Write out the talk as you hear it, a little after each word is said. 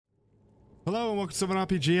Hello and welcome to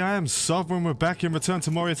SovereignRPG. I am Sovereign. We're back in Return to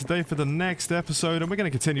Moria today for the next episode, and we're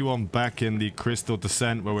going to continue on back in the Crystal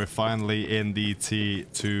Descent, where we're finally in the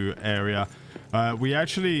T2 area. We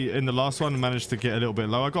actually, in the last one, managed to get a little bit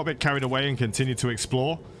low. I got a bit carried away and continued to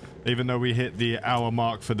explore, even though we hit the hour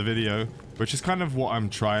mark for the video, which is kind of what I'm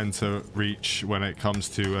trying to reach when it comes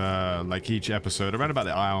to like each episode, around about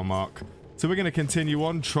the hour mark. So we're going to continue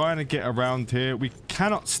on, trying to get around here. We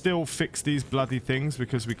cannot still fix these bloody things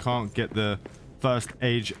because we can't get the first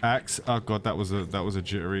age axe. Oh god, that was a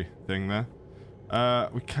jittery thing there.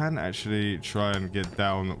 We can actually try and get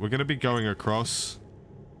down. We're going to be going across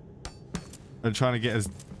and trying to get as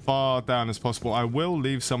far down as possible. I will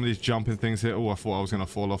leave some of these jumping things here. Oh, I thought I was going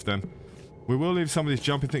to fall off then. We will leave some of these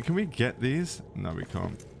jumping things. Can we get these? No, we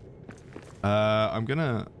can't. I'm going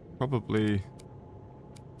to probably...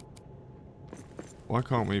 Why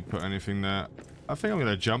can't we put anything there? I think I'm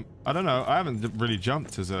going to jump. I don't know. I haven't really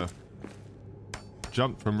jumped from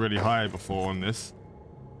really high before on this.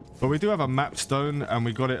 But we do have a map stone and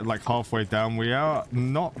we got it like halfway down. We are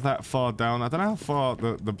not that far down. I don't know how far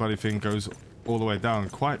the bloody thing goes all the way down.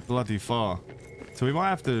 Quite bloody far. So we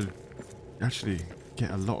might have to actually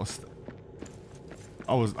get a lot of stuff.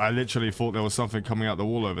 I literally thought there was something coming out the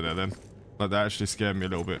wall over there then. Like that actually scared me a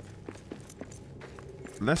little bit.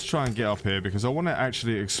 Let's try and get up here because I want to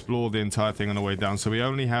actually explore the entire thing on the way down. So we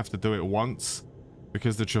only have to do it once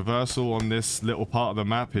because the traversal on this little part of the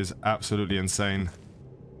map is absolutely insane.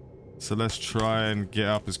 So let's try and get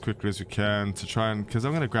up as quickly as we can to try and... Because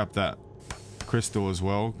I'm going to grab that crystal as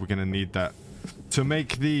well. We're going to need that to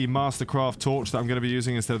make the Mastercraft Torch that I'm going to be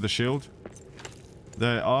using instead of the shield.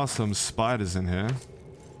 There are some spiders in here.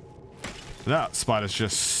 That spider's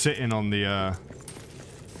just sitting on the...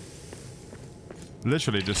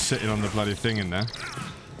 Literally just sitting on the bloody thing in there.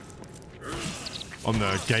 On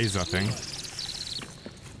the gazer thing.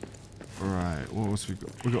 Right, what else we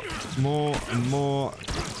got? We got more and more.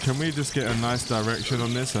 Can we just get a nice direction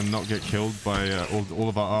on this and not get killed by all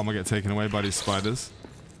of our armor get taken away by these spiders?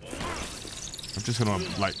 I'm just gonna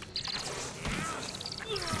like...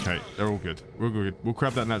 Okay, they're all good. We're good. We'll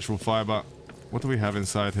grab that natural fiber. What do we have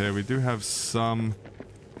inside here? We do have some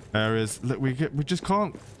areas. Look, we just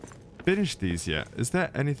can't finish these yet. Is there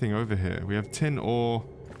anything over here? We have tin ore.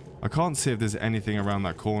 I can't see if there's anything around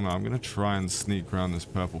that corner. I'm gonna try and sneak around this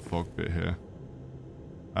purple fog bit here.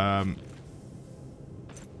 I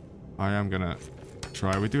am gonna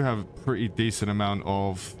try. We do have a pretty decent amount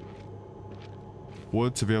of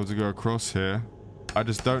wood to be able to go across here. I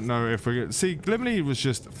just don't know if we're gonna... See, Gimli was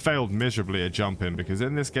just failed miserably at jumping because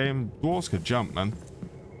in this game, dwarves could jump, man.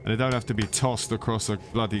 And they don't have to be tossed across a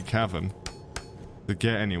bloody cavern to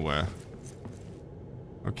get anywhere.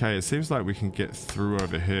 Okay, it seems like we can get through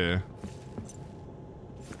over here.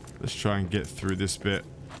 Let's try and get through this bit.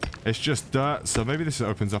 It's just dirt, so maybe this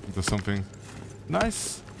opens up into something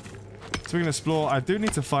nice. So we can explore. I do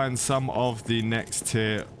need to find some of the next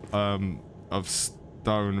tier of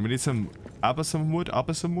stone. We need some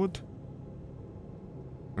Ubasam Wood.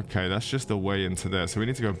 Okay, that's just the way into there. So we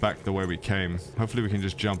need to go back the way we came. Hopefully we can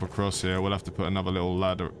just jump across here. We'll have to put another little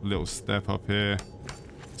ladder, little step up here,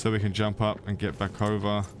 so we can jump up and get back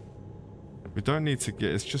over. We don't need to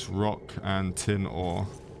get... It's just rock and tin ore.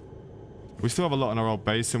 We still have a lot in our old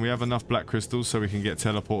base, and we have enough black crystals so we can get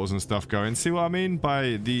teleporters and stuff going. See what I mean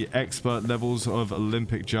by the expert levels of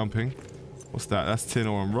Olympic jumping? What's that? That's tin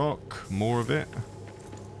ore and rock. More of it.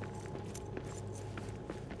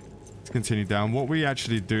 Continue down. What we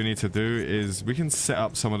actually do need to do is we can set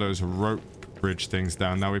up some of those rope bridge things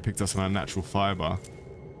down. Now we picked up some natural fiber.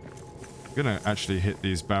 I'm gonna actually hit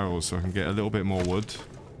these barrels so I can get a little bit more wood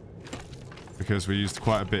because we used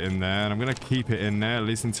quite a bit in there, and I'm gonna keep it in there at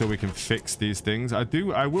least until we can fix these things. I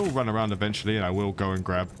will run around eventually, and I will go and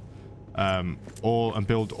grab and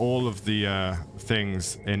build all of the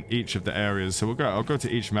things in each of the areas. So I'll go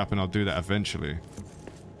to each map and I'll do that eventually.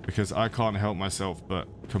 Because I can't help myself but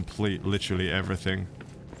complete literally everything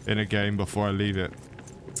in a game before I leave it.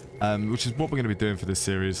 Which is what we're going to be doing for this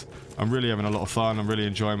series. I'm really having a lot of fun. I'm really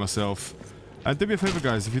enjoying myself. And do me a favor,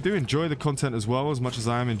 guys. If you do enjoy the content as well, as much as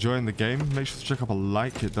I am enjoying the game, make sure to check up a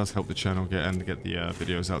like. It does help the channel get the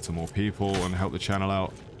videos out to more people and help the channel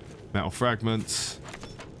out. Metal fragments.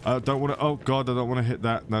 I don't want to... Oh, God. I don't want to hit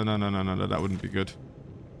that. No. That wouldn't be good.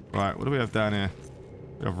 Right. What do we have down here?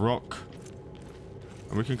 We have rock.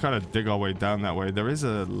 And we can kind of dig our way down that way. There is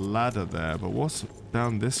a ladder there, but what's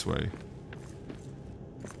down this way?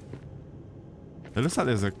 It looks like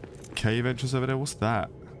there's a cave entrance over there. What's that?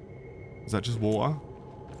 Is that just water?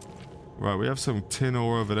 Right, we have some tin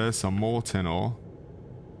ore over there, some more tin ore.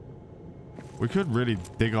 We could really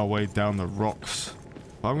dig our way down the rocks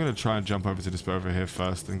But I'm going to try and jump over to this bit over here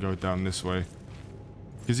first and go down this way.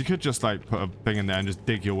 Because you could just like put a thing in there and just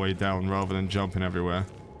dig your way down rather than jumping everywhere.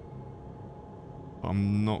 But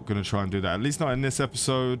I'm not going to try and do that. At least not in this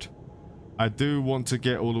episode. I do want to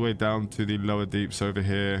get all the way down to the lower deeps over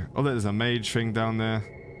here. Oh, there's a mage thing down there.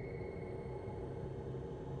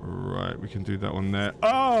 Right, we can do that one there.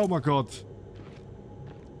 Oh my god!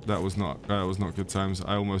 That was not good times.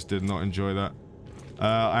 I almost did not enjoy that.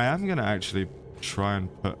 I am gonna actually try and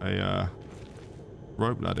put a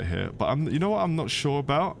rope ladder here, but you know what I'm not sure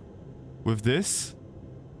about with this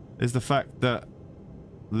is the fact that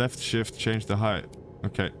left shift changed the height.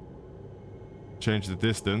 Okay, change the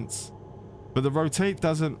distance, but the rotate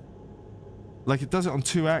doesn't, like, it does it on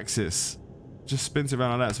 2 axes. It just spins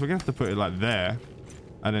around like that. So we're gonna have to put it like there.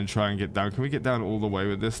 And then try and get down. Can we get down all the way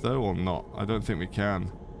with this though, or not? I don't think we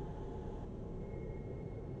can.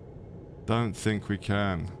 Don't think we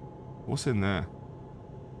can. What's in there?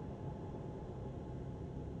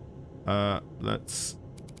 Let's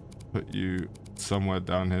put you somewhere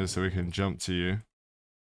down here so we can jump to you.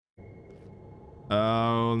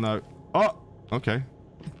 Oh no. Oh! Okay.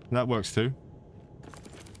 That works too.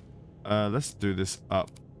 Let's do this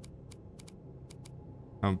up.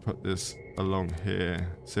 And put this along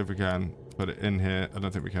here. See if we can put it in here. I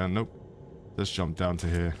don't think we can. Nope. Let's jump down to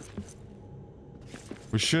here.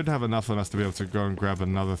 We should have enough on us to be able to go and grab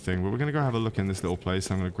another thing. But we're going to go have a look in this little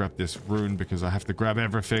place. I'm going to grab this rune because I have to grab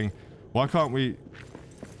everything. Why can't we... Do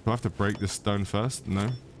I have to break this stone first? No.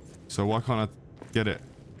 So why can't I get it?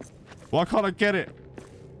 Why can't I get it?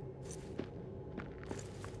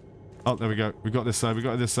 Oh, there we go. We got this side. We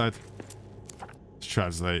got this side.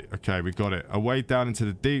 Translate. Okay, we got it. Away down into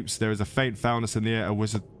the deeps, there is a faint foulness in the air. A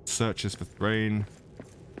wizard searches for rain.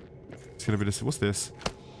 It's gonna be this. What's this?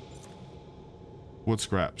 Wood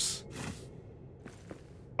scraps.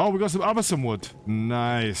 Oh, we got some Ubasam Wood.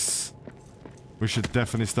 Nice. We should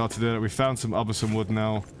definitely start to do that. We found some Ubasam Wood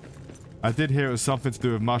now. I did hear it was something to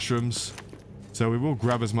do with mushrooms. So we will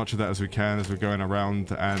grab as much of that as we can as we're going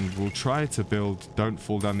around, and we'll try to build Don't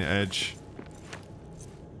Fall Down the Edge.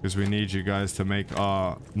 Because we need you guys to make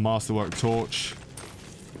our Mastercraft Torch.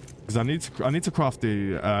 Because I need to craft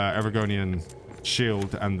the Aragonian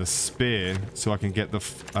shield and the spear so I can get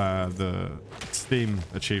the Steam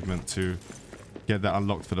achievement to get that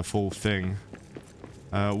unlocked for the full thing.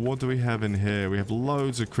 What do we have in here? We have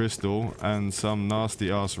loads of crystal and some nasty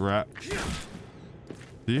ass rat.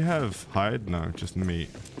 Do you have hide? No, just meat.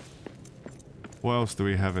 What else do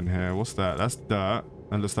we have in here? What's that? That's dirt.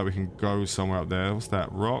 And looks like we can go somewhere up there. What's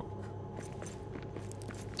that? Rock?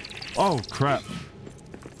 Oh, crap.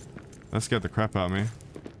 That scared the crap out of me.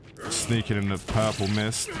 Sneaking in the purple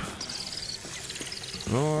mist.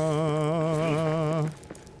 La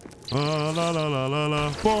la la la la la.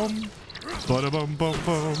 Boom. Bada bum bum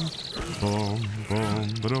bum. Boom boom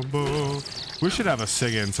bada boom. We should have a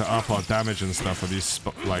sing-in to up our damage and stuff for these,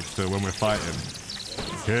 like, when we're fighting.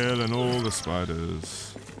 Killing all the spiders.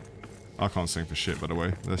 I can't sing for shit, by the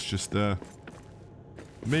way. That's just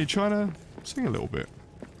me trying to sing a little bit.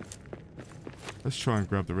 Let's try and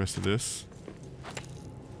grab the rest of this.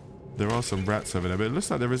 There are some rats over there, but it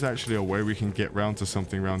looks like there is actually a way we can get round to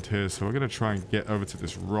something around here. So we're going to try and get over to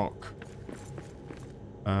this rock.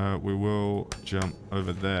 We will jump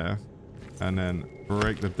over there and then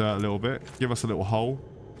break the dirt a little bit. Give us a little hole.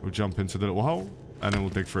 We'll jump into the little hole and then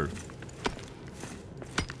we'll dig through.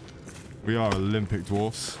 We are Olympic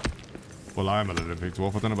dwarfs. Well, I'm an Olympic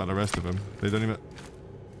dwarf. I don't know about the rest of them. They don't even...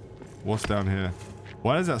 What's down here?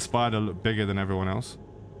 Why does that spider look bigger than everyone else?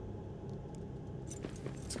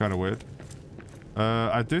 It's kind of weird.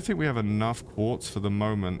 I do think we have enough quartz for the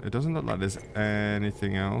moment. It doesn't look like there's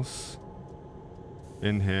anything else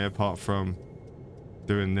in here apart from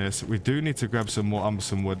doing this. We do need to grab some more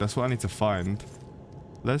Ubasam Wood. That's what I need to find.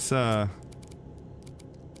 Let's can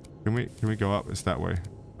we go up? It's that way.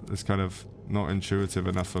 It's kind of not intuitive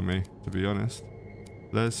enough for me, to be honest.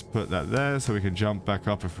 Let's put that there so we can jump back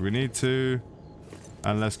up if we need to.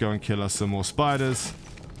 And let's go and kill us some more spiders.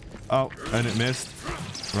 Oh, and it missed.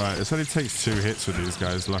 Right, it only takes 2 hits with these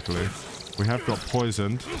guys, luckily. We have got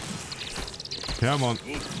poisoned. Come on.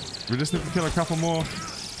 We just need to kill a couple more.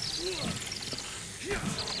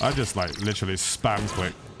 I just, like, literally spam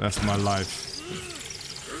click. That's my life.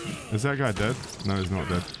 Is that guy dead? No, he's not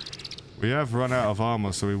dead. We have run out of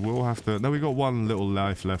armor, so we will have to... No, we got 1 little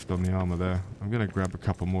life left on the armor there. I'm going to grab a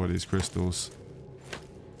couple more of these crystals.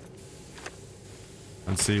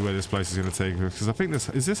 And see where this place is going to take us. Because I think this...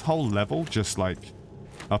 Is this whole level just, like,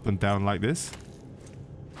 up and down like this?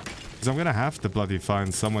 Because I'm going to have to bloody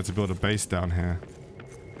find somewhere to build a base down here.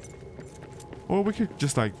 Or we could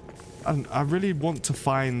just, like, I really want to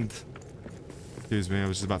find... Excuse me, I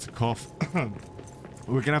was just about to cough.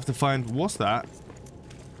 We're gonna have to find... What's that?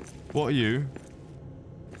 What are you?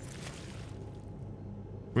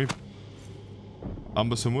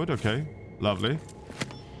 Ubasam Wood, okay. Lovely.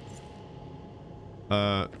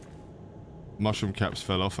 Mushroom caps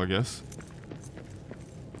fell off, I guess.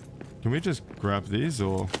 Can we just grab these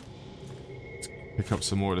or pick up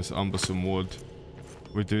some more of this Ubasam Wood?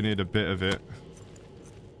 We do need a bit of it.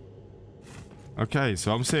 Okay,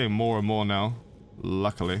 so I'm seeing more and more now.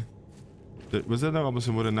 Luckily. Was there no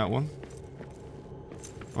Ubasam Wood in that one?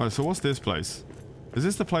 Alright, so what's this place? Is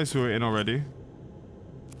this the place we were in already?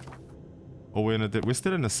 Or we're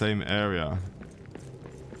still in the same area.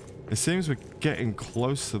 It seems we're getting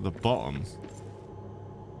close to the bottom.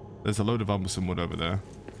 There's a load of Ubasam Wood over there.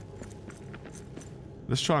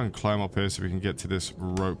 Let's try and climb up here so we can get to this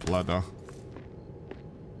rope ladder.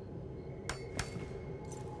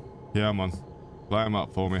 Yeah, man. Climb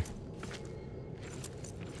up for me.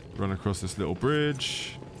 Run across this little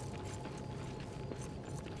bridge.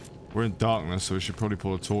 We're in darkness, so we should probably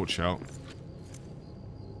pull a torch out.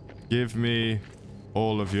 Give me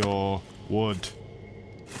all of your wood.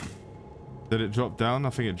 Did it drop down? I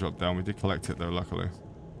think it dropped down. We did collect it though, luckily.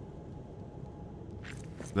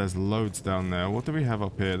 There's loads down there. What do we have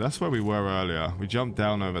up here? That's where we were earlier. We jumped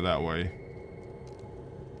down over that way.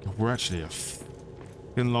 We're actually a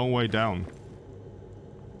fucking long way down.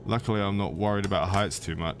 Luckily, I'm not worried about heights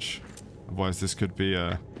too much. Otherwise, this could be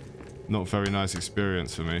a not very nice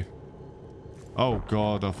experience for me. Oh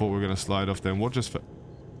god, I thought we were going to slide off then. What just...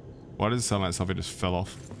 Why does it sound like something just fell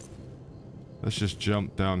off? Let's just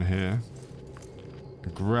jump down here.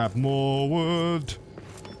 Grab more wood.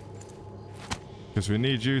 Because we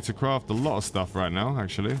need you to craft a lot of stuff right now,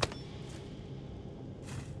 actually.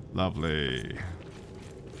 Lovely.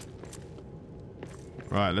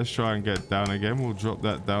 Right, let's try and get down again. We'll drop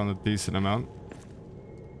that down a decent amount.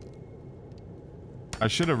 I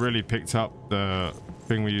should have really picked up the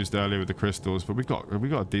thing we used earlier with the crystals, but we got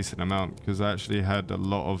a decent amount because I actually had a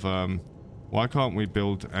lot of why can't we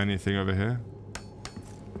build anything over here?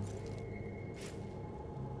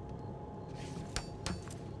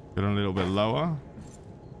 Get on a little bit lower.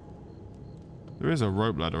 There is a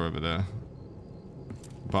rope ladder over there.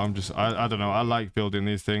 But I'm just I don't know, I like building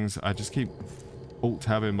these things. I just keep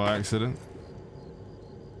alt-tabbing by accident.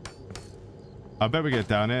 I bet we get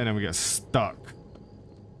down here and then we get stuck.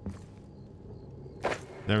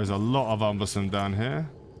 There is a lot of Ubasam down here.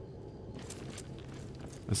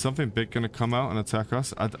 Is something big going to come out and attack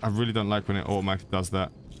us? I really don't like when it automatically does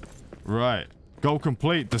that. Right. Goal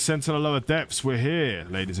complete. Descent to the lower depths. We're here,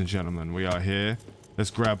 ladies and gentlemen. We are here.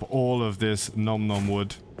 Let's grab all of this nom nom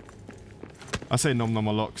wood. I say nom nom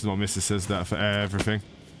a lot because my missus says that for everything.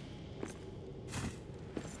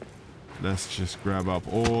 Let's just grab up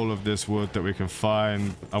all of this wood that we can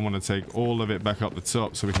find. I want to take all of it back up the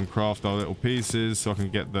top so we can craft our little pieces. So I can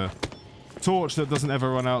get the torch that doesn't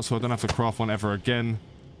ever run out so I don't have to craft one ever again.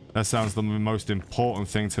 That sounds the most important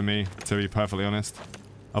thing to me, to be perfectly honest.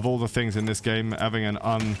 Of all the things in this game, having an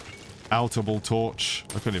unoutable torch.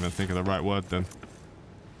 I couldn't even think of the right word then.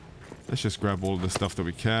 Let's just grab all of the stuff that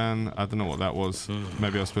we can. I don't know what that was.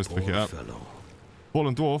 Maybe I was supposed to pick it up.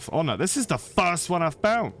 Fallen dwarf. Oh no, this is the first one I've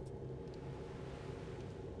found.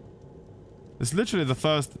 It's literally the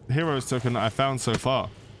first hero's token that I found so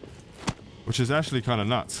far. Which is actually kind of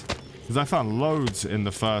nuts. Because I found loads in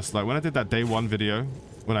the first... Like, when I did that day one video,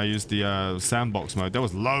 when I used the sandbox mode, there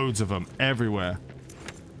was loads of them everywhere.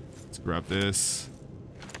 Let's grab this.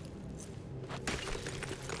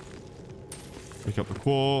 Pick up the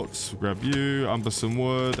quartz. Grab you. Ubasam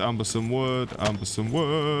wood. Ubasam wood. Ubasam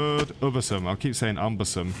wood. Ubasam. I'll keep saying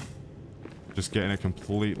Ubasam. Just getting it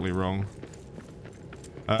completely wrong.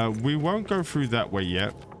 We won't go through that way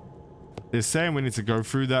yet. It's saying we need to go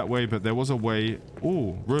through that way, but there was a way.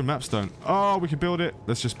 Oh, ruined mapstone. Oh, we can build it.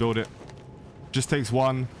 Let's just build it. Just takes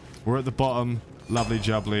one. We're at the bottom. Lovely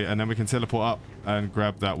jubbly. And then we can teleport up and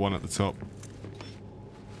grab that one at the top.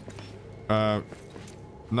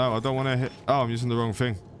 No, I don't want to hit. Oh, I'm using the wrong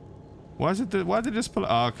thing. Why did it just pull it?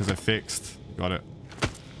 Ah, because I fixed. Got it.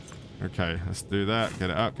 Okay, let's do that. Get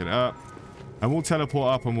it up, get it up. And we'll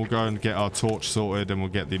teleport up and we'll go and get our torch sorted and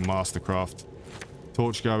we'll get the Mastercraft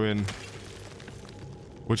Torch going.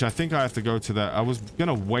 Which I think I have to go to that. I was going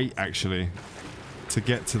to wait, actually, to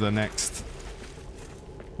get to the next.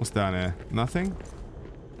 What's down here? Nothing?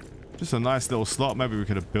 Just a nice little slot. Maybe we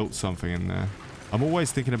could have built something in there. I'm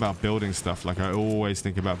always thinking about building stuff. Like, I always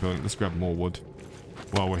think about building. Let's grab more wood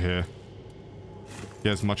while we're here.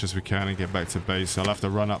 Get as much as we can and get back to base. I'll have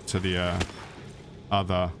to run up to the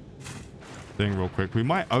other thing real quick. We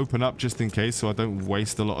might open up just in case so I don't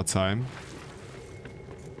waste a lot of time.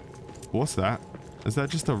 What's that? Is that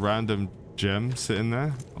just a random gem sitting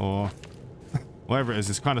there? Or whatever it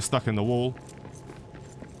is, it's kind of stuck in the wall.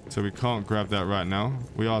 So we can't grab that right now.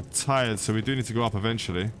 We are tired, so we do need to go up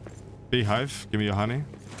eventually. Beehive, give me your honey.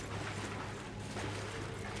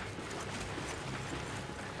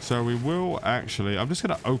 So we will actually... I'm just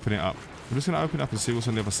going to open it up. I'm just going to open it up and see what's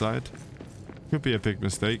on the other side. Could be a big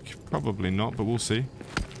mistake. Probably not, but we'll see.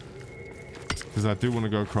 Because I do want to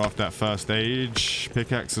go craft that first age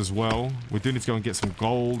pickaxe as well. We do need to go and get some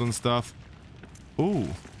gold and stuff. Ooh.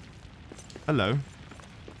 Hello.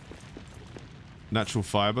 Natural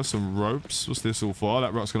fiber, some ropes. What's this all for? Oh,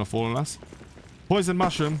 that rock's going to fall on us. Poison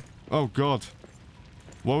mushroom. Oh, God.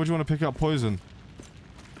 Why would you want to pick up poison?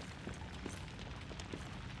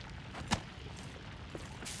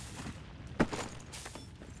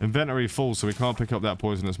 Inventory full, so we can't pick up that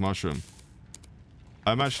poisonous mushroom.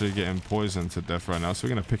 I'm actually getting poisoned to death right now, so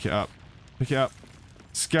we're going to pick it up. Pick it up.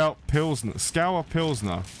 Scour Pilsner.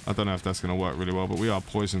 I don't know if that's going to work really well, but we are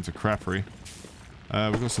poisoned to crappery.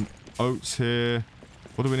 We've got some oats here.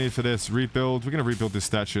 What do we need for this? Rebuild. We're going to rebuild this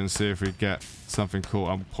statue and see if we get something cool.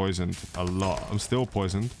 I'm poisoned a lot. I'm still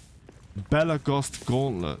poisoned. Belagost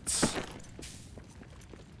gauntlets.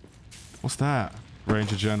 What's that?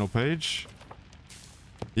 Ranger journal page.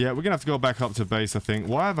 Yeah, we're going to have to go back up to base, I think.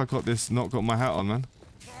 Why have I got this, not got my hat on, man?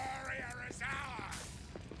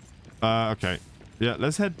 Okay. Yeah,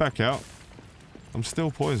 let's head back out. I'm still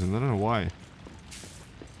poisoned. I don't know why.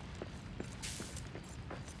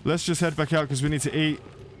 Let's just head back out because we need to eat.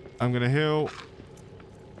 I'm going to heal.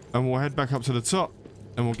 And we'll head back up to the top.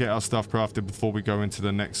 And we'll get our stuff crafted before we go into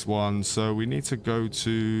the next one. So we need to go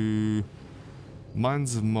to...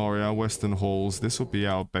 Mines of Moria, Western Halls. This will be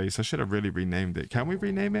our base. I should have really renamed it. Can we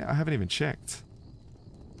rename it? I haven't even checked.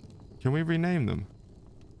 Can we rename them?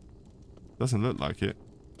 Doesn't look like it.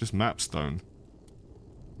 Just Mapstone.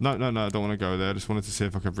 No, no, no. I don't want to go there. I just wanted to see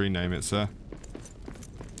if I could rename it, sir.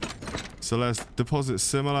 So let's deposit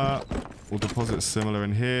similar. We'll deposit similar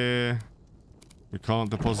in here. We can't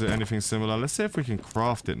deposit anything similar. Let's see if we can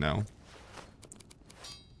craft it now.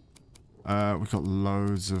 We've got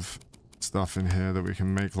loads of... stuff in here that we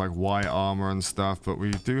can make, like white armor and stuff, but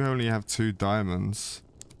we do only have 2 diamonds.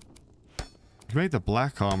 We made the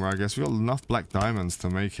black armor, I guess. We got enough black diamonds to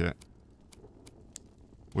make it.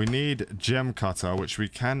 We need gem cutter, which we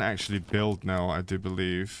can actually build now, I do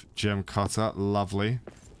believe. Gem cutter, lovely.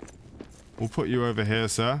 We'll put you over here,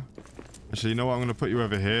 sir. Actually, you know what? I'm going to put you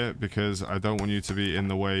over here because I don't want you to be in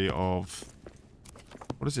the way of...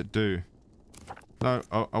 What does it do? No,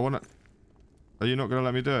 I want to... Are you not going to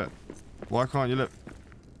let me do it? Why can't you look?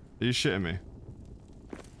 Are you shitting me?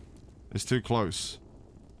 It's too close.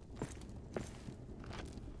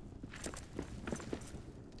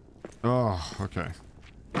 Oh, okay.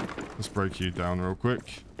 Let's break you down real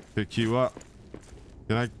quick. Pick you up.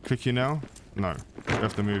 Can I click you now? No. We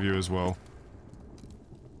have to move you as well.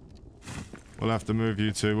 We'll have to move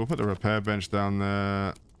you too. We'll put the repair bench down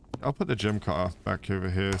there. I'll put the gem cutter back over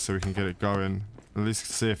here so we can get it going. At least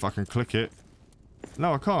see if I can click it.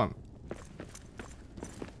 No, I can't.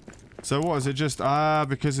 So what is it just? Ah,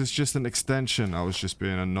 because it's just an extension. I was just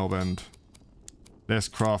being a knob end. Let's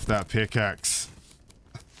craft that pickaxe.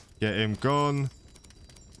 Get him gone.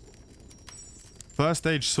 First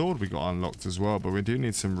stage sword we got unlocked as well, but we do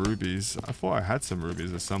need some rubies. I thought I had some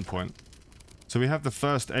rubies at some point. So we have the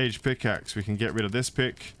first age pickaxe. We can get rid of this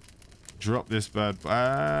pick. Drop this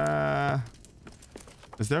bad.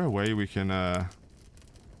 Is there a way we can... I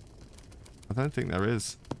don't think there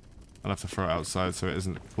is. I'll have to throw it outside so it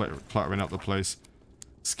isn't cluttering up the place.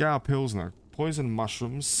 Scour Pilsner. Poison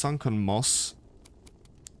mushrooms. Sunken moss.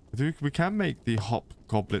 We can make the hop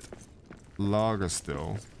goblet lager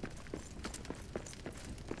still.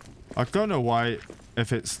 I don't know why,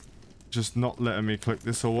 if it's just not letting me click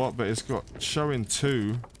this or what, but it's got showing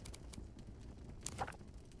 2.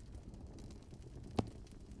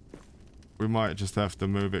 We might just have to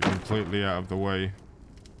move it completely out of the way.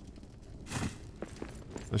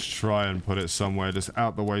 Let's try and put it somewhere just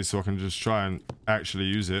out the way so I can just try and actually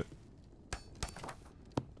use it.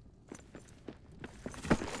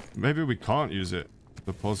 Maybe we can't use it.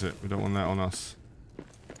 Deposit. We don't want that on us.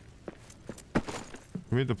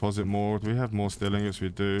 Can we deposit more? Do we have more steel ingots? We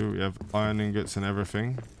do. We have iron ingots and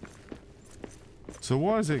everything. So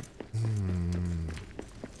why is it...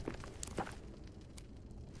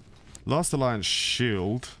 Last Alliance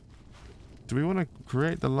shield. Do we want to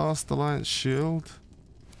create the Last Alliance shield?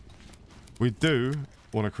 We do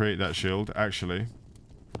want to create that shield, actually.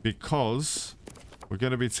 Because we're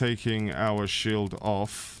going to be taking our shield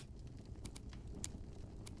off.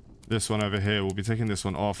 this one over here. We'll be taking this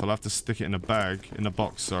one off. I'll have to stick it in a bag, in a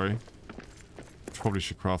box, sorry. Probably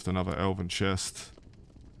should craft another elven chest.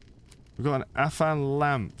 We've got an Afan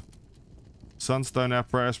lamp. Sunstone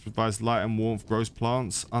apparatus provides light and warmth, grows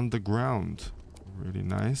plants underground. Really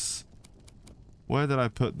nice. Where did I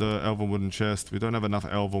put the elven wooden chest? We don't have enough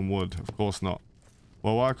elven wood. Of course not.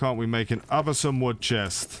 Well, why can't we make an Ubasam Wood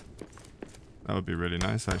chest? That would be really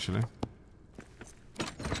nice, actually.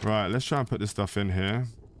 Right, let's try and put this stuff in here.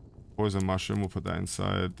 Poison mushroom, we'll put that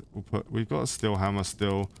inside. We've got a steel hammer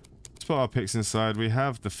still. Let's put our picks inside. We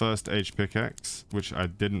have the first age pickaxe, which I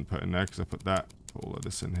didn't put in there because I put all of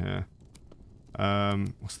this in here.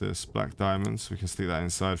 What's this? Black diamonds. We can stick that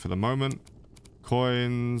inside for the moment.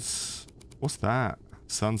 Coins. What's that?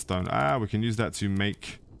 Sunstone. Ah, we can use that to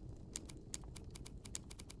make...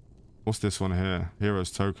 What's this one here? Hero's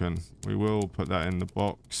token. We will put that in the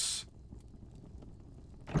box.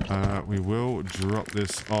 We will drop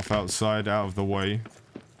this off outside, out of the way.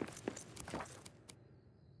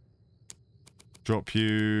 Drop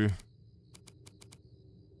you...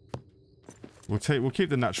 We'll keep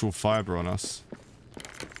the natural fiber on us.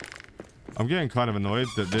 I'm getting kind of annoyed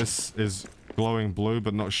that this is glowing blue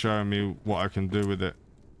but not showing me what I can do with it.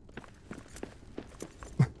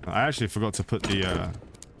 I actually forgot to put the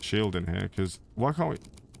shield in here because why can't we...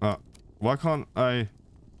 why can't I...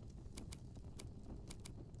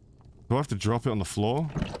 Do I have to drop it on the floor?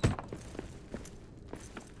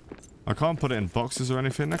 I can't put it in boxes or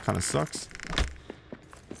anything. That kind of sucks.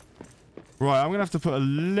 Right, I'm going to have to put a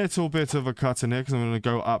little bit of a cut in here because I'm going to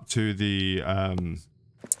go up to the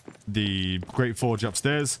Great Forge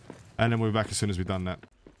upstairs. And then we'll be back as soon as we've done that.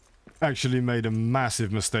 Actually made a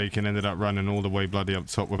massive mistake and ended up running all the way bloody up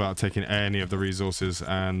top without taking any of the resources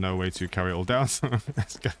and no way to carry it all down. So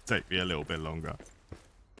it's going to take me a little bit longer.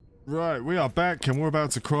 Right, we are back and we're about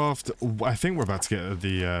to craft... I think we're about to get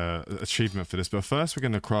the achievement for this. But first we're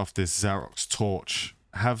going to craft this Ihraz Torch.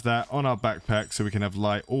 Have that on our backpack so we can have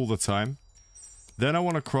light all the time. Then I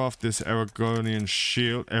want to craft this Eregion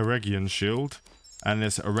shield and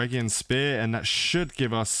this Eregion spear, and that should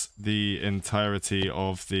give us the entirety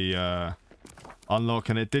of the unlock.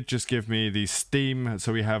 And it did just give me the steam,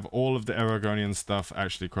 so we have all of the Eregonian stuff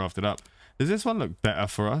actually crafted up. Does this one look better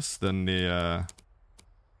for us than the...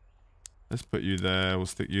 Let's put you there, we'll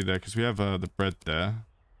stick you there, because we have the bread there.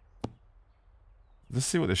 Let's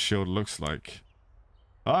see what this shield looks like.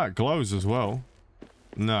 Ah, it glows as well.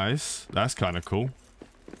 Nice. That's kind of cool.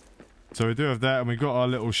 So we do have that, and we got our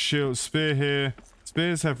little shield spear here.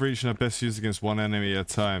 Spears have reach and are best used against one enemy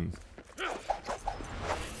at a time.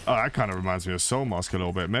 Oh, that kind of reminds me of Soul Mask a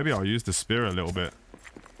little bit. Maybe I'll use the spear a little bit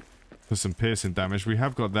for some piercing damage. We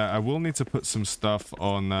have got that. I will need to put some stuff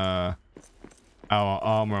on our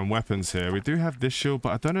armor and weapons here. We do have this shield, but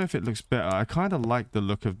I don't know if it looks better. I kind of like the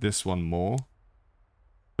look of this one more.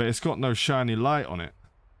 But it's got no shiny light on it.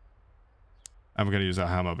 And we're going to use our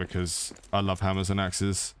hammer because I love hammers and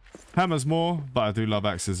axes. Hammers more, but I do love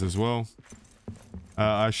axes as well.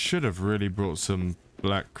 I should have really brought some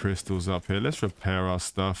black crystals up here. Let's repair our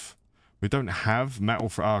stuff. We don't have metal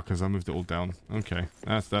for... Ah, because I moved it all down. Okay,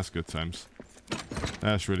 that's good times.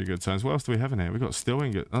 That's really good times. What else do we have in here? We got steel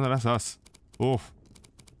ingot. Oh, no, that's us. Oof.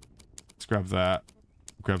 Let's grab that.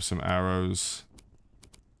 Grab some arrows.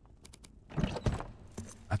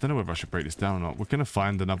 I don't know whether I should break this down or not. We're going to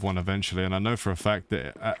find another one eventually, and I know for a fact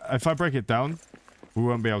that if I break it down, we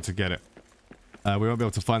won't be able to get it. We won't be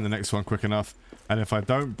able to find the next one quick enough. And if I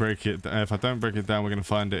don't break it down, we're going to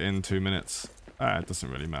find it in 2 minutes. It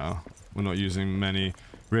doesn't really matter. We're not using many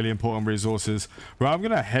really important resources. Right, I'm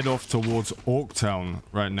going to head off towards Orktown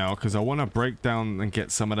right now because I want to break down and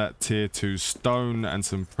get some of that tier 2 stone and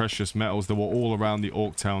some precious metals that were all around the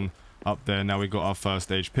Orktown up there. Now we got our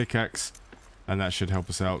first age pickaxe. And that should help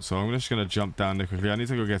us out. So I'm just going to jump down there quickly. I need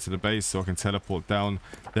to go get to the base so I can teleport down.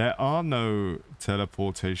 There are no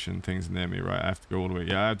teleportation things near me, right? I have to go all the way.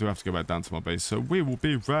 Yeah, I do have to go back down to my base. So we will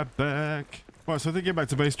be right back. Right, so I did get back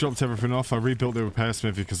to base, dropped everything off. I rebuilt the repair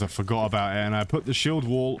smithy because I forgot about it. And I put the shield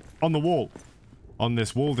wall on the wall. On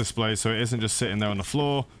this wall display so it isn't just sitting there on the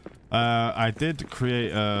floor. I did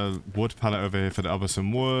create a wood pallet over here for the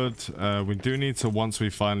Ubasam Wood. We do need to, once we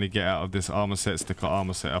finally get out of this armor set, stick our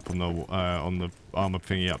armor set up on the armor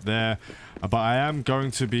thingy up there. But I am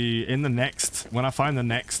going to be in the next, when I find the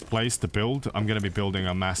next place to build, I'm going to be building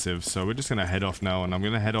a massive. So we're just going to head off now, and I'm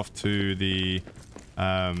going to head off to the,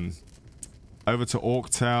 over to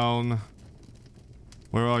Orktown.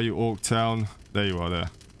 Where are you, Orktown? There you are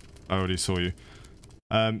there. I already saw you.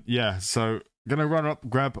 Yeah, so... Gonna run up,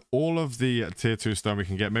 grab all of the tier 2 stone we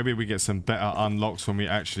can get. Maybe we get some better unlocks when we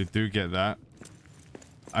actually do get that.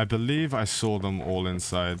 I believe I saw them all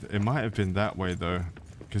inside. It might have been that way though,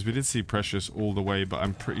 because we did see precious all the way, but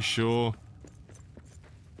I'm pretty sure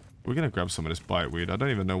we're gonna grab some of this biteweed. I don't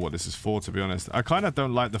even know what this is for, to be honest. I kind of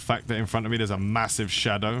don't like the fact that in front of me there's a massive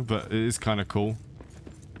shadow, but it is kind of cool.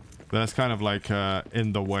 But that's kind of like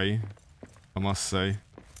in the way, I must say.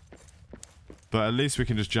 But at least we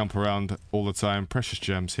can just jump around all the time. Precious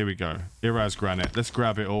gems, here we go. Ihraz granite, let's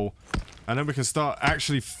grab it all. And then we can start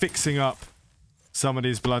actually fixing up some of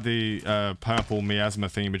these bloody purple miasma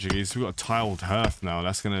thingamajiggies. We've got a tiled hearth now.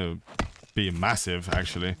 That's going to be massive,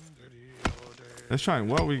 actually. Let's try and,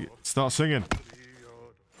 well, we start singing.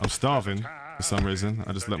 I'm starving for some reason.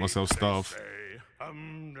 I just let myself starve.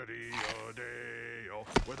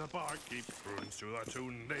 Where the barkeep croons to the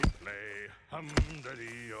tune they play.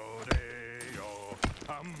 Hum-diddy-o-day-o,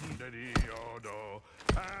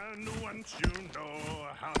 and once you know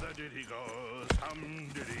how the ditty goes,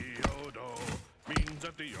 hum-diddy-o-do, means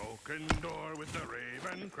at the oaken door with the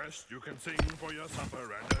raven crest, you can sing for your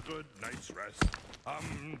supper and a good night's rest.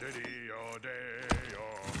 Hum-diddy-o-day-o,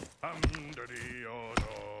 hum-diddy-o-do.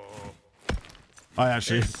 I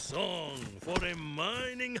actually... A song for a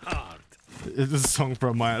mining heart. It's a song for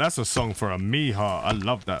a mine. That's a song for a me heart. I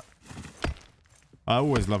love that. I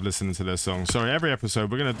always love listening to their songs. Sorry, every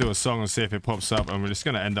episode we're going to do a song and see if it pops up, and we're just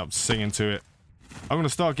going to end up singing to it. I'm going to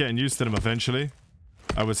start getting used to them eventually,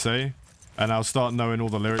 I would say. And I'll start knowing all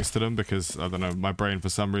the lyrics to them because, I don't know, my brain for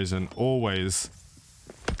some reason always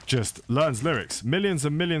just learns lyrics. Millions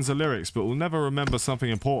and millions of lyrics, but will never remember something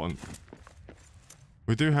important.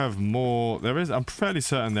 We do have more. There is, I'm fairly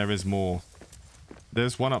certain there is more.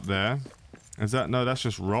 There's one up there. Is that? No, that's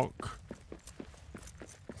just rock.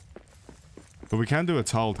 But we can do a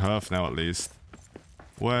tiled hearth now at least.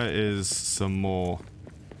 Where is some more?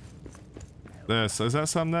 There, so is that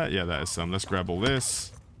some there? Yeah, that is some. Let's grab all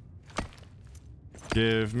this.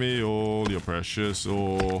 Give me all your precious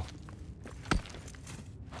ore.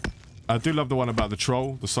 I do love the one about the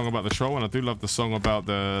troll, the song about the troll, and I do love the song about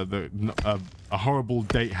a horrible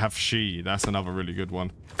date hath she. That's another really good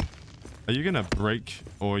one. Are you gonna break,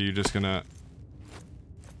 or are you just gonna...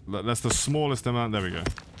 That's the smallest amount. There we go.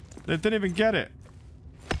 They didn't even get it.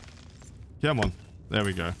 Come on. There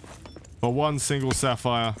we go. For one single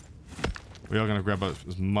sapphire, we are gonna grab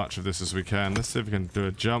as much of this as we can. Let's see if we can do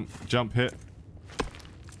a jump hit.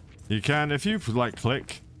 You can, if you like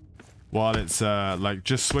click while it's like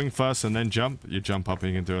just swing first and then jump, you jump up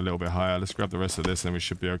and you can do a little bit higher. Let's grab the rest of this and we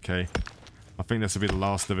should be okay. I think this will be the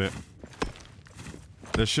last of it.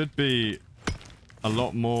 There should be a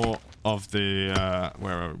lot more of the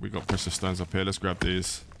where are we? Got precious stones up here. Let's grab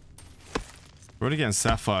these. We're only getting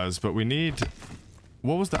sapphires, but we need,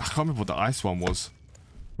 what was that? I can't remember what the ice one was.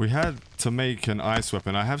 We had to make an ice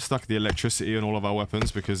weapon. I have stuck the electricity in all of our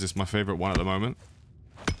weapons because it's my favorite one at the moment.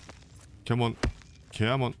 Come on.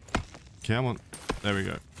 Come on. Come on. There we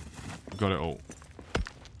go. Got it all.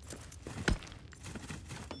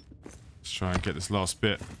 Let's try and get this last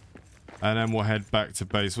bit. And then we'll head back to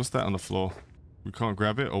base. What's that on the floor? We can't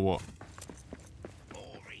grab it or what?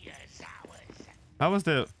 How was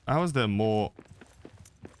there more?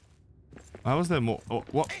 How was there more? Oh,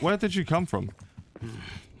 what? Where did you come from?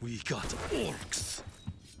 We got orcs.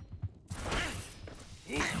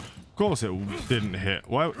 Of course it didn't hit.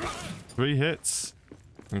 Why? 3 hits?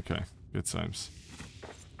 Okay, good times.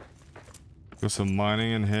 Got some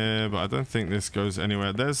mining in here, but I don't think this goes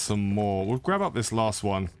anywhere. There's some more. We'll grab up this last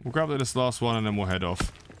one. We'll grab this last one and then we'll head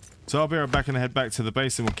off. So I'll be right back and head back to the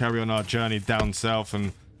base and we'll carry on our journey down south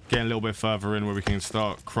and get a little bit further in where we can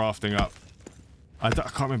start crafting up. I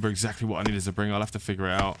can't remember exactly what I needed to bring. I'll have to figure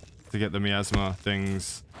it out to get the miasma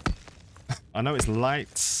things. I know it's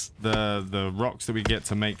lights, the rocks that we get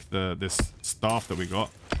to make this staff that we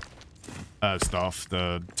got.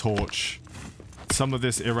 The torch. Some of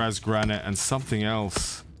this Ihraz granite and something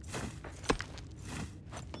else.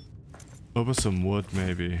 Ubasam Wood,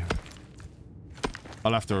 maybe.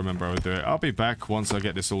 I'll have to remember how to do it. I'll be back once I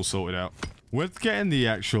get this all sorted out. With getting the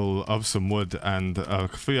actual Ubasam Wood and a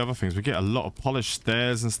few other things, we get a lot of polished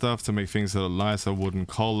stairs and stuff to make things that look nicer. Wooden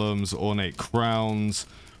columns, ornate crowns.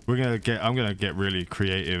 I'm gonna get really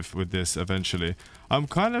creative with this eventually. I'm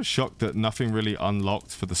kind of shocked that nothing really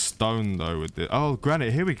unlocked for the stone though with it. Oh,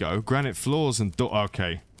 granite, here we go. Granite floors and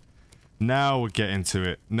okay. Now we're getting to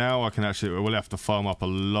it. Now I can actually, we'll have to farm up a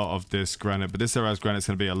lot of this granite, but this Ihraz granite's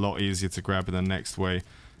gonna be a lot easier to grab in the next way.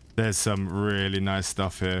 There's some really nice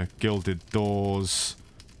stuff here. Gilded doors.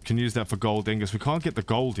 Can use that for gold ingots. We can't get the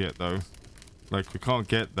gold yet though. Like we can't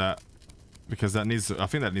get that because that needs, I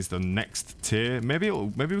think that needs the next tier. Maybe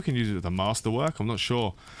we can use it with the masterwork, I'm not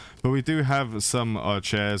sure. But we do have some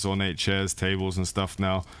chairs, ornate chairs, tables and stuff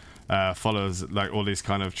now. Follows like all these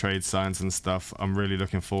kind of trade signs and stuff. I'm really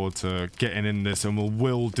looking forward to getting in this, and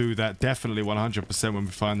we'll do that definitely 100% when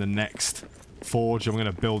we find the next forge, and we're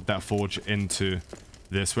going to build that forge into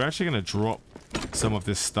this. We're actually going to drop some of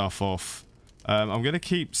this stuff off. I'm going to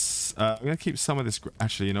keep some of this.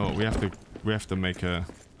 Actually, you know what? We have to make a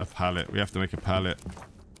pallet. We have to make a pallet.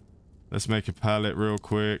 Let's make a pallet real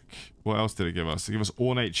quick. What else did it give us? It gave us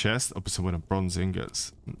ornate chest. Up with some bronze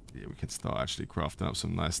ingots. Yeah, we can start actually crafting up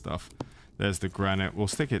some nice stuff. There's the granite. We'll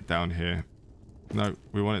stick it down here. No,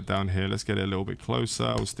 we want it down here. Let's get it a little bit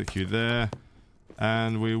closer. We'll stick you there.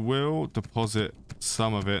 And we will deposit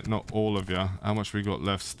some of it, not all of you. How much we got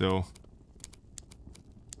left still?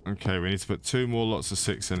 Okay, we need to put 2 more lots of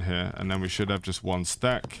 6 in here. And then we should have just 1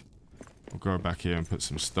 stack. We'll go back here and put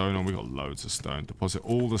some stone on. We got loads of stone. Deposit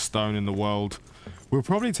all the stone in the world. We'll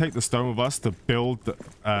probably take the stone with us to build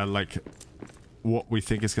like what we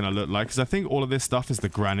think it's going to look like. Because I think all of this stuff is the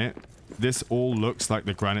granite. This all looks like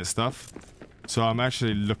the granite stuff. So I'm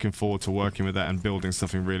actually looking forward to working with that and building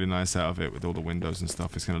something really nice out of it with all the windows and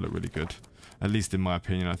stuff. It's going to look really good. At least in my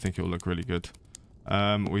opinion, I think it will look really good.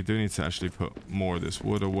 We do need to actually put more of this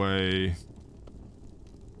wood away.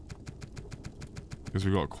 Because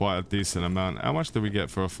we got quite a decent amount. How much did we get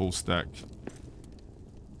for a full stack?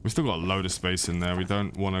 We still got a load of space in there. We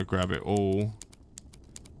don't want to grab it all.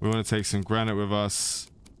 We want to take some granite with us.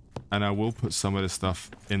 And I will put some of this stuff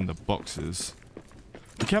in the boxes.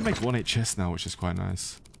 We can make ornate chests now, which is quite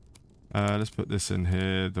nice. Let's put this in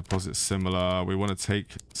here. Deposit similar. We want to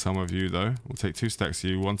take some of you, though. We'll take 2 stacks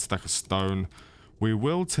of you. 1 stack of stone. We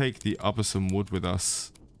will take the Ubasam Wood with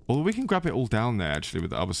us. Although we can grab it all down there, actually,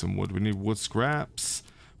 with the Ubasam Wood. We need wood scraps.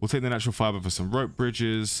 We'll take the natural fiber for some rope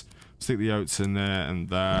bridges. Stick the oats in there and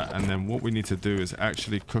that. And then what we need to do is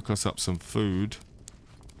actually cook us up some food.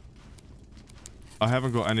 I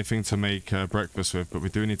haven't got anything to make breakfast with, but we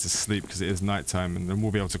do need to sleep because it is nighttime. And then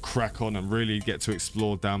we'll be able to crack on and really get to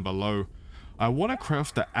explore down below. I want to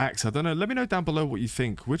craft the axe. I don't know. Let me know down below what you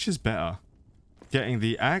think. Which is better? Getting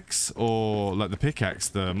the axe or like the pickaxe,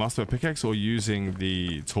 the master pickaxe, or using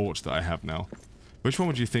the torch that I have now? Which one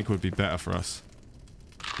would you think would be better for us?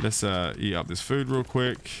 Let's eat up this food real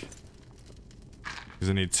quick. Because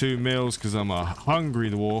I need 2 meals because I'm a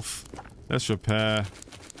hungry dwarf. Let's repair.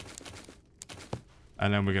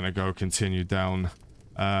 And then we're going to go continue down.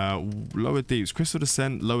 Lower deeps. Crystal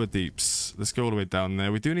descent, lower deeps. Let's go all the way down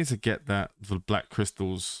there. We do need to get that, the black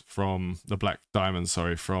crystals from, the black diamonds,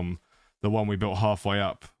 sorry, from the one we built halfway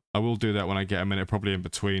up. I will do that when I get a minute, probably in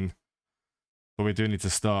between. But we do need to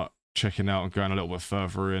start checking out and going a little bit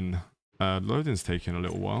further in. Loading's taking a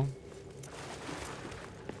little while.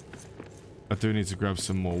 I do need to grab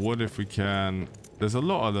some more wood if we can. There's a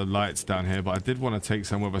lot of the lights down here, but I did want to take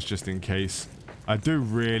some with us just in case. I do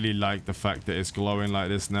really like the fact that it's glowing like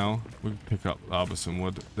this now. We can pick up some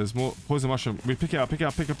wood. There's more poison mushroom. We pick it up, pick it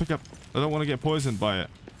up, pick it up, pick it up. I don't want to get poisoned by it.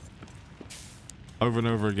 Over and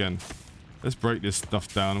over again. Let's break this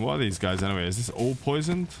stuff down. What are these guys anyway? Is this all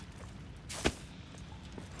poisoned?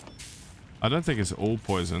 I don't think it's all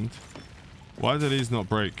poisoned. Why do these not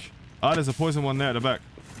break? Ah, there's a poison one there at the back.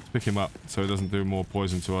 Let's pick him up so it doesn't do more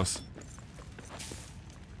poison to us.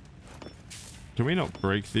 Can we not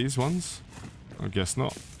break these ones? I guess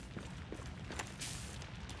not.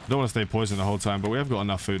 Don't want to stay poisoned the whole time, but we have got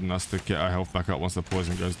enough food in us to get our health back up once the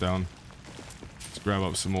poison goes down. Let's grab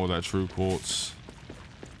up some more of that true quartz.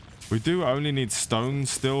 We do only need stone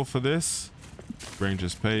still for this.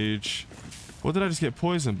 Ranger's page. What did I just get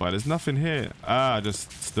poisoned by? There's nothing here. Ah, I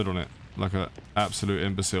just stood on it like an absolute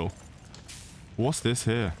imbecile. What's this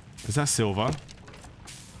here? Is that silver?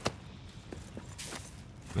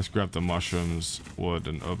 Let's grab the mushrooms, wood,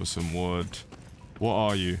 and Ubasam Wood. What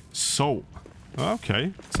are you? Salt.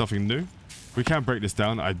 Okay, something new. We can break this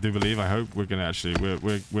down, I do believe. I hope we're gonna actually.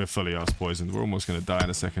 We're fully arse poisoned. We're almost gonna die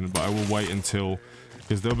in a second, but I will wait until,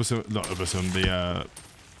 because the Ubasam, not Ubasam,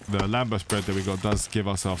 the lambus bread that we got does give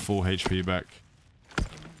us our full HP back.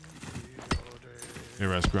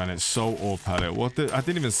 Ihraz granite, salt or pallet. What? I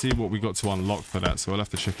didn't even see what we got to unlock for that, so we'll have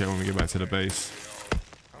to check it when we get back to the base.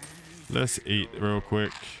 Let's eat real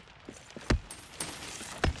quick.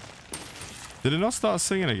 Did it not start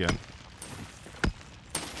singing again?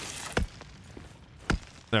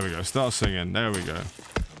 There we go. Start singing. There we go.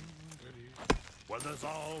 Well, there's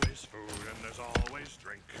always food and there's always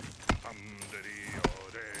drink.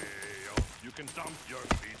 Hum-diddy-o-day-o. You can dump your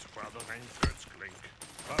feet while the anchors clink.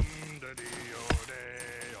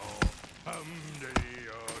 Hum-diddy-o-day-o.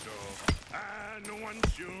 Hum-diddy-o-do. And And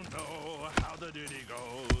once you know how the ditty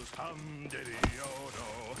goes,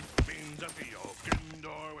 hum-diddy-o-do, means at the oaken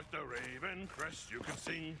door with the raven crest, you can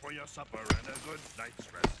sing for your supper and a good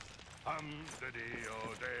night's rest.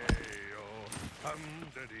 Hum-diddy-o-day-o,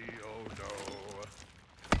 hum-diddy-o-do.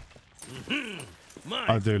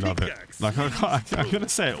 I do love it. Like I'm gonna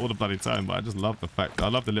say it all the bloody time, but I just love the fact I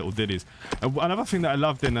love the little ditties. Another thing that I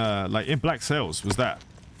loved in like in Black Sails was that,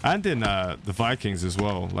 and in the Vikings as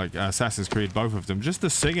well, like Assassin's Creed, both of them, just the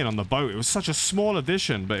singing on the boat. It was such a small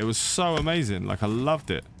addition, but it was so amazing. Like I loved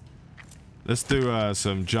it. Let's do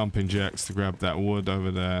some jumping jacks to grab that wood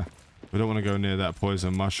over there. We don't want to go near that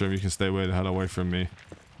poison mushroom. You can stay way the hell away from me.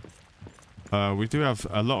 We do have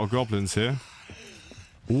a lot of goblins here.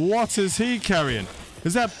 What is he carrying?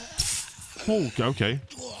 Is that... Oh, okay.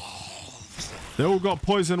 They all got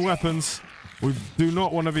poison weapons. We do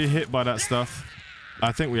not want to be hit by that stuff.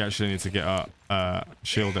 I think we actually need to get our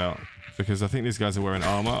shield out, because I think these guys are wearing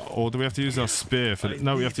armor. Or do we have to use our spear for...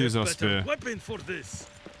 No, we have to use our spear.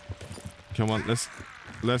 Come on,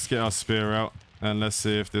 let's get our spear out and let's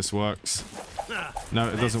see if this works. No,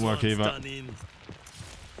 it doesn't work either.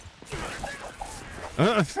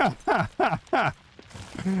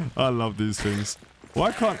 I love these things.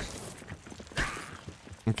 Why can't...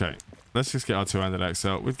 Okay, let's just get our two-handed axe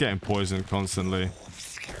out. We're getting poisoned constantly.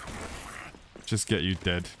 Just get you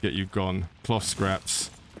dead. Get you gone. Cloth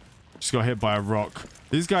scraps. Just got hit by a rock.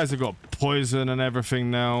 These guys have got poison and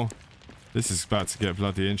everything now. This is about to get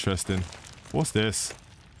bloody interesting. What's this?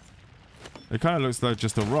 It kind of looks like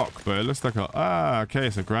just a rock, but it looks like a... Ah, okay,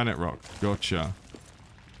 it's a granite rock. Gotcha.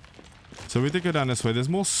 So we did go down this way. There's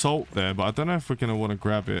more salt there, but I don't know if we're going to want to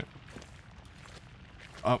grab it.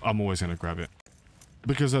 I'm always going to grab it.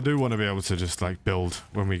 Because I do want to be able to just, like, build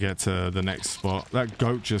when we get to the next spot. That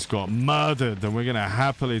goat just got murdered, and we're going to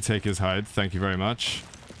happily take his hide. Thank you very much.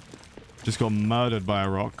 Just got murdered by a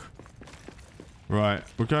rock. Right,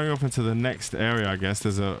 we're going off into the next area, I guess.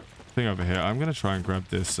 There's a thing over here. I'm going to try and grab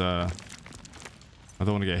this. I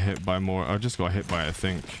don't want to get hit by more. I just got hit by it, I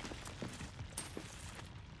think.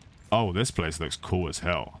 Oh, this place looks cool as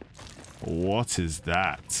hell. What is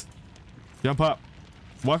that? Jump up.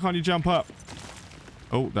 Why can't you jump up?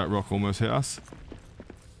 Oh, that rock almost hit us.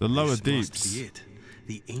 The lower deeps. Must be it.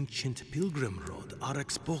 The ancient pilgrim road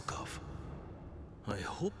Arak spoke of. I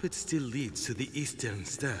hope it still leads to the eastern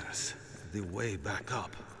stairs, the way back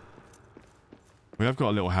up. We have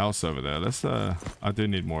got a little house over there. Let's, I do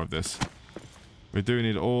need more of this. We do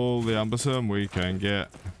need all the Ubasam we can get.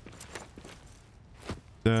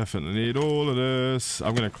 Definitely need all of this.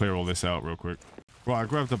 I'm going to clear all this out real quick. Right, I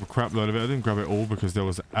grabbed up a crap load of it. I didn't grab it all because there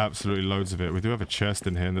was absolutely loads of it. We do have a chest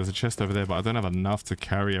in here, and there's a chest over there, but I don't have enough to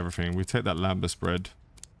carry everything. We take that lambus bread.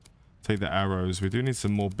 Take the arrows. We do need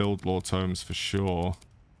some more build lore tomes for sure.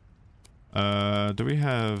 Do we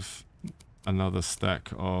have another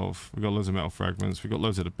stack of... We got loads of metal fragments. We got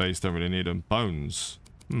loads of the base. Don't really need them. Bones.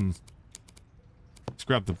 Let's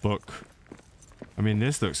grab the book. I mean,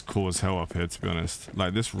 this looks cool as hell up here, to be honest.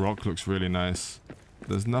 Like, this rock looks really nice.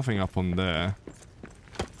 There's nothing up on there.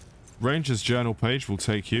 Ranger's journal page will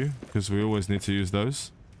take you, because we always need to use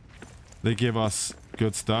those. They give us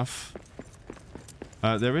good stuff.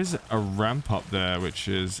 There is a ramp up there, which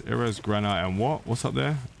is Ihraz granite and what? What's up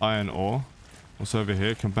there? Iron ore. What's over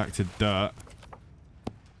here? Come back to dirt.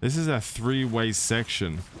 This is a three-way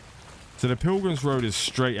section. So the Pilgrim's Road is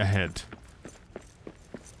straight ahead.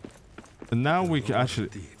 And now we can actually...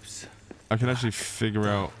 I can actually figure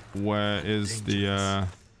out where is the...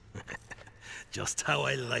 Just how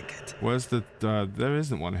I like it. Where's the... there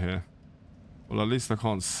isn't one here. Well, at least I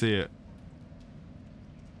can't see it.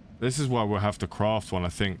 This is why we'll have to craft one, I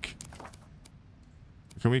think.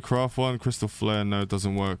 Can we craft one? Crystal flare? No, it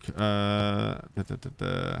doesn't work. It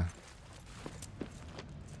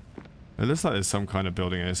looks like there's some kind of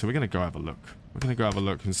building here, so we're going to go have a look. We're going to go have a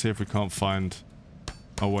look and see if we can't find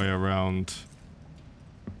a way around.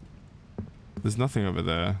 There's nothing over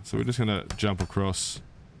there, so we're just going to jump across.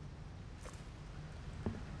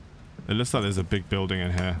 It looks like there's a big building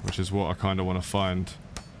in here, which is what I kind of want to find.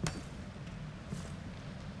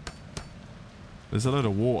 There's a load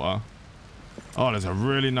of water. Oh, there's a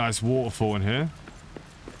really nice waterfall in here.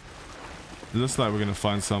 It looks like we're going to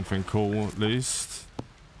find something cool, at least.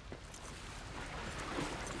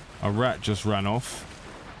 A rat just ran off.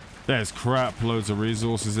 There's crap loads of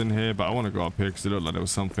resources in here, but I want to go up here because it looked like there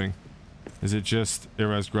was something. Is it just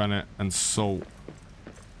Ihraz granite and salt?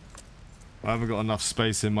 I haven't got enough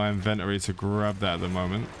space in my inventory to grab that at the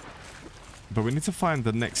moment. But we need to find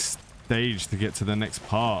the next stage to get to the next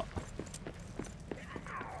part.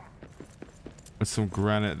 There's some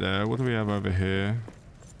granite there. What do we have over here?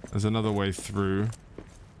 There's another way through.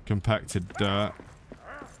 Compacted dirt.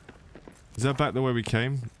 Is that back the way we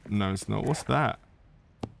came? No, it's not. What's that?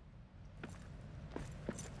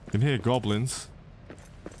 You can hear goblins.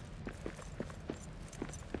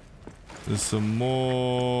 There's some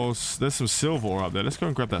more... There's some silver ore up there. Let's go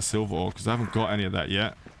and grab that silver ore, because I haven't got any of that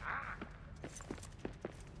yet.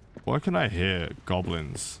 Why can I hear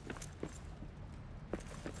goblins?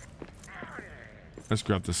 Let's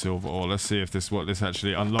grab the silver ore. Let's see if what this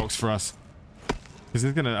actually unlocks for us. Because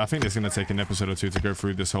I think it's gonna take an episode or two to go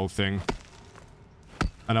through this whole thing.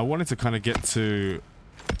 And I wanted to kind of get to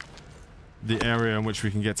the area in which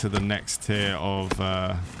we can get to the next tier of...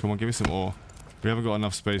 come on, give me some ore. We haven't got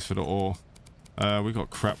enough space for the ore. We got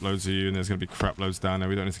crap loads of you, and there's gonna be crap loads down there.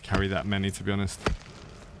 We don't need to carry that many, to be honest.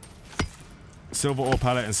 Silver ore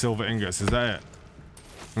pallet and silver ingots. Is that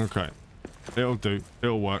it? Okay. It'll do.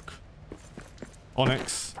 It'll work.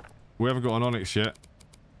 Onyx. We haven't got an onyx yet.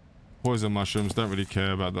 Poison mushrooms. Don't really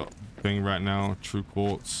care about that thing right now. True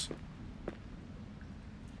quartz.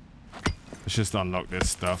 Let's just unlock this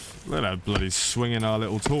stuff. Look at that bloody swinging our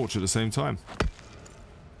little torch at the same time.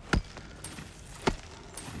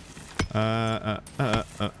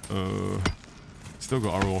 Still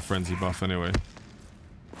got our ore frenzy buff anyway.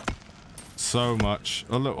 So much.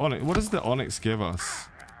 Oh look, onyx. What does the onyx give us?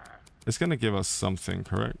 It's gonna give us something,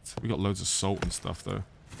 correct? We got loads of salt and stuff though.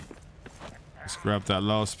 Let's grab that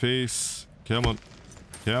last piece. Come on.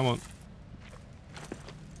 Come on.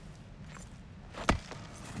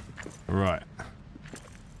 Right.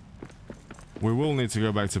 We will need to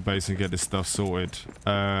go back to base and get this stuff sorted.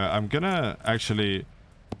 I'm gonna actually...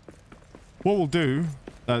 What we'll do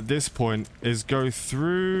at this point is go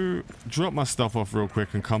through, drop my stuff off real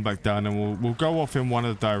quick and come back down, and we'll go off in one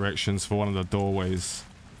of the directions for one of the doorways.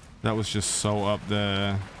 That was just so up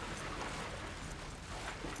there.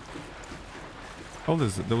 Oh,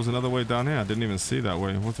 there was another way down here. I didn't even see that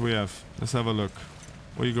way. What do we have? Let's have a look.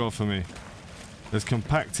 What you got for me? There's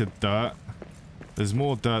compacted dirt. There's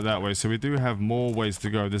more dirt that way, so we do have more ways to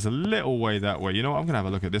go. There's a little way that way. You know what? I'm gonna have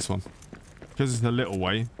a look at this one. Because it's a little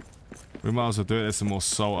way. We might as well do it. There's some more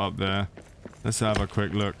salt up there. Let's have a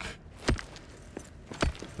quick look.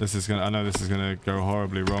 This is gonna... I know this is gonna go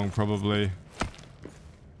horribly wrong, probably.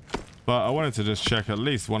 But I wanted to just check at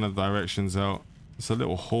least one of the directions out. It's a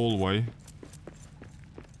little hallway.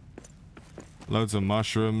 Loads of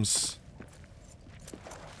mushrooms.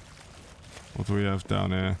 What do we have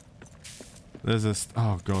down here? There's this...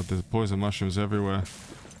 Oh god, there's poison mushrooms everywhere.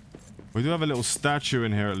 We do have a little statue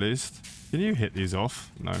in here at least. Can you hit these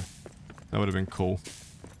off? No. That would have been cool.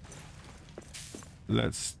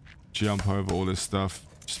 Let's jump over all this stuff.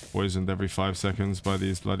 Just poisoned every 5 seconds by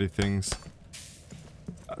these bloody things.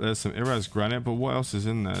 There's some Ihraz granite, but what else is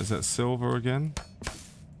in there? Is that silver again?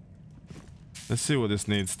 Let's see what this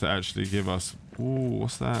needs to actually give us. Ooh,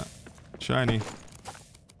 what's that? Shiny.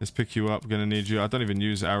 Let's pick you up. Gonna need you. I don't even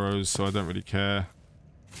use arrows, so I don't really care.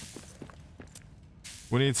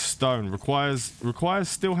 We need stone. Requires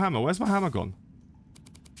steel hammer. Where's my hammer gone?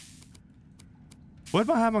 Where'd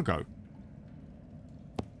my hammer go?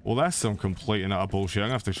 Well, that's some complete and utter bullshit. I'm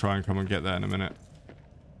gonna have to try and come and get that in a minute.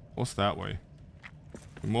 What's that way?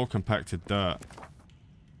 More compacted dirt.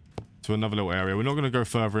 To another little area. We're not gonna go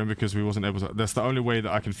further in because we wasn't able to... That's the only way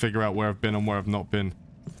that I can figure out where I've been and where I've not been.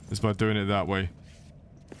 Is by doing it that way.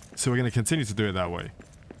 So we're gonna continue to do it that way.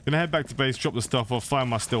 Gonna head back to base, drop the stuff off, find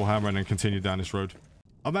my steel hammer, and then continue down this road.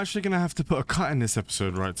 I'm actually gonna have to put a cut in this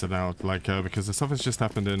episode right to now, like, because the stuff has just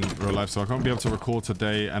happened in real life, so I can't be able to record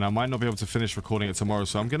today, and I might not be able to finish recording it tomorrow,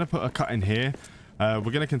 so I'm gonna put a cut in here.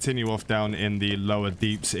 We're gonna continue off down in the lower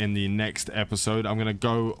deeps in the next episode. I'm gonna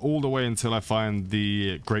go all the way until I find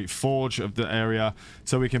the Great Forge of the area,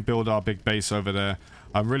 so we can build our big base over there.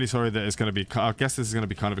 I'm really sorry that it's gonna be... I guess this is gonna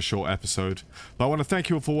be kind of a short episode, but I want to thank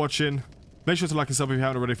you all for watching. Make sure to like and sub if you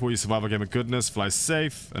haven't already for your survival game of goodness. Fly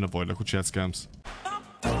safe and avoid local chat scams.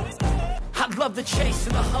 I love the chase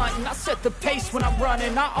and the hunt, and I set the pace when I'm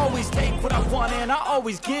running. I always take what I want and I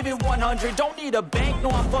always give it 100. Don't need a bank, no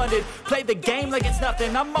I'm funded. Play the game like it's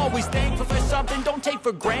nothing. I'm always thankful for something. Don't take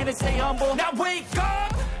for granted, stay humble. Now wake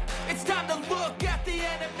up, it's time to look at